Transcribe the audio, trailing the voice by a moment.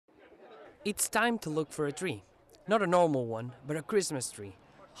It's time to look for a tree. Not a normal one, but a Christmas tree.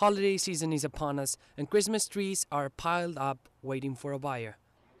 Holiday season is upon us, and Christmas trees are piled up waiting for a buyer.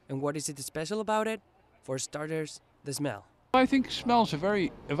 And what is it special about it? For starters, the smell. I think smells are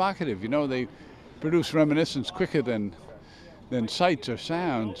very evocative. They produce reminiscence quicker than sights or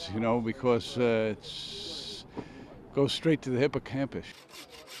sounds. Because it goes straight to the hippocampus.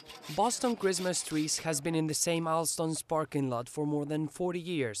 Boston Christmas Trees has been in the same Allston's parking lot for more than 40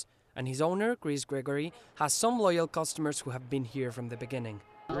 years, and his owner, Chris Gregory, has some loyal customers who have been here from the beginning.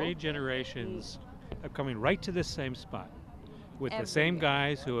 3 generations are coming right to this same spot with the same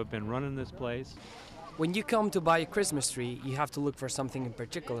guys who have been running this place. When you come to buy a Christmas tree, you have to look for something in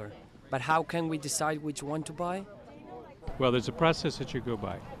particular. But how can we decide which one to buy? Well, there's a process that you go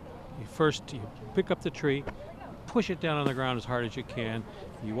by. First, you pick up the tree, push it down on the ground as hard as you can.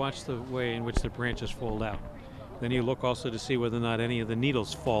 You watch the way in which the branches fold out. Then you look also to see whether or not any of the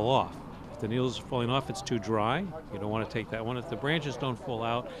needles fall off. If the needles are falling off, it's too dry. You don't want to take that one. If the branches don't fall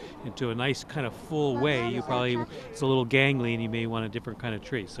out into a nice kind of full way, it's a little gangly and you may want a different kind of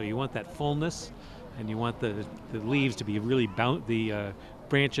tree. So you want that fullness, and you want the leaves to be really the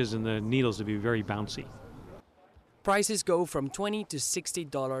branches and the needles to be very bouncy. Prices go from $20 to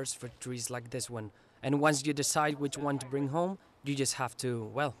 $60 for trees like this one. And once you decide which one to bring home, you just have to,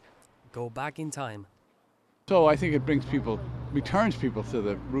 well, go back in time. So I think it returns people to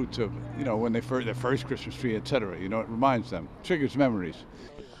the roots of, when their first Christmas tree, etc. It reminds them, triggers memories.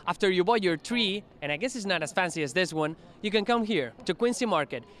 After you buy your tree, and I guess it's not as fancy as this one, you can come here to Quincy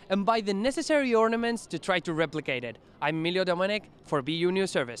Market and buy the necessary ornaments to try to replicate it. I'm Emilio Doménech for BU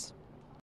News Service.